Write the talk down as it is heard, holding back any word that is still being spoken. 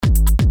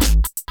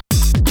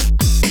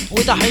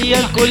وتحية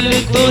لكل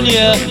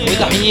الدنيا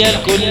وتحية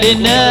لكل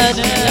الناس.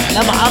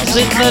 احنا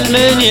محافظتنا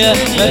المنيا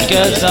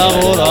مركزها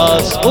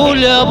وراس.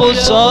 قول يا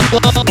ابوسهر.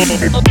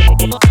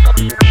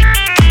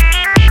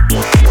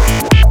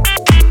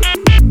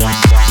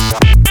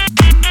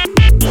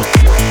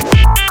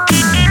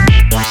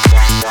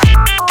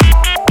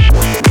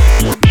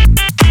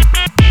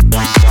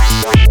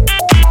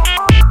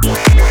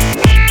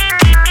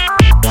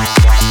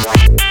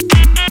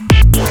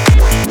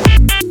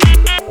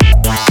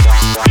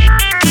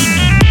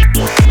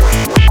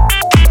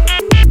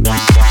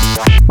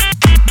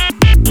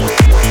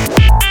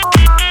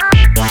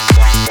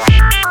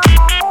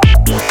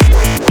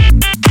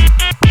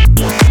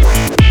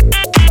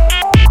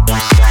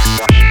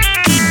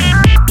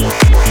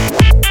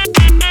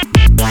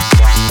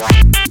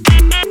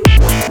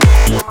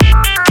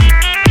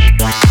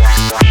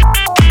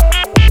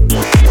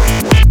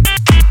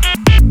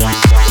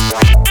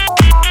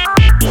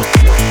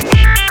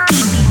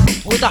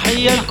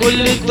 وتحية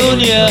لكل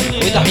الدنيا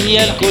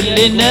وتحية لكل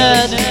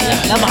الناس.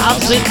 احنا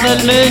محافظتنا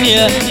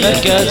المنيا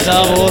مركزها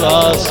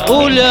وراس.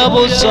 قول يا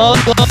ابوسهر.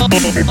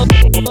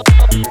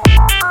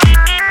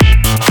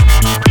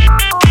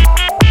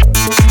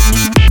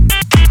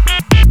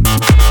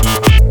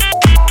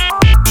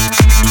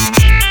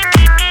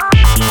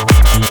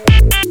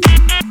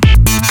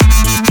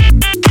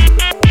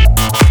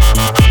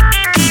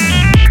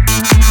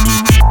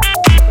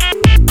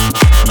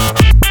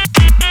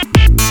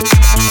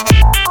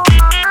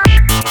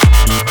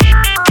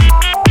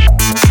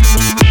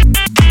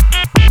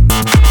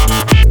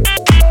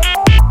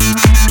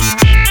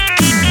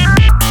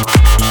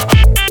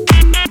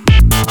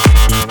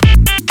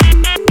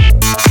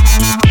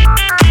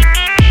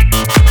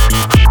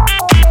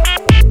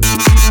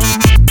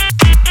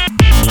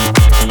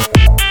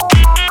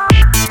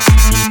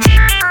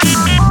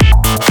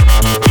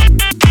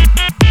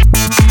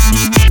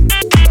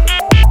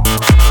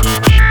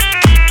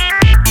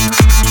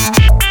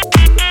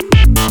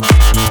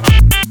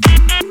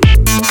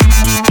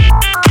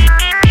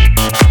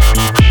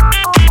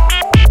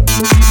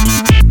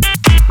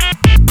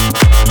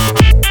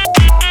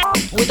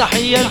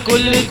 وتحية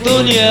لكل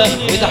الدنيا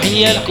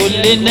وتحية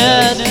لكل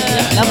الناس.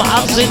 احنا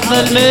محافظتنا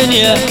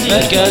المنيا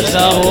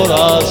مركزها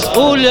وراس.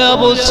 قول يا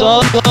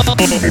ابوسهر.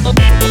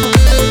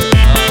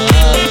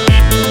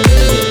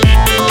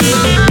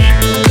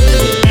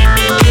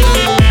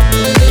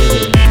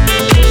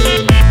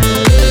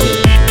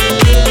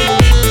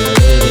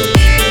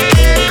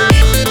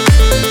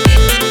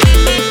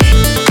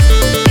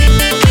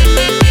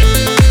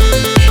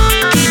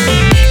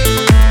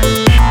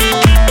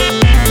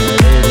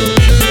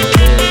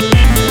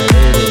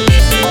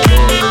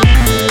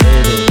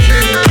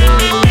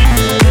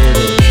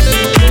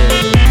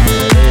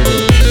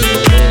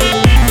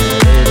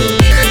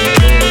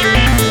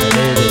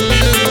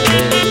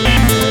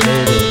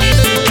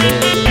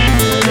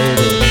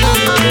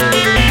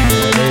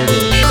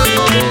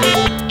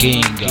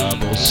 كينج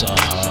أبوسهر.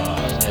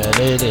 يا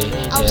ليلي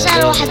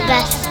أبوسهر واحد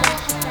بس.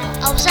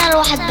 أبوسهر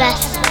واحد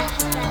بس.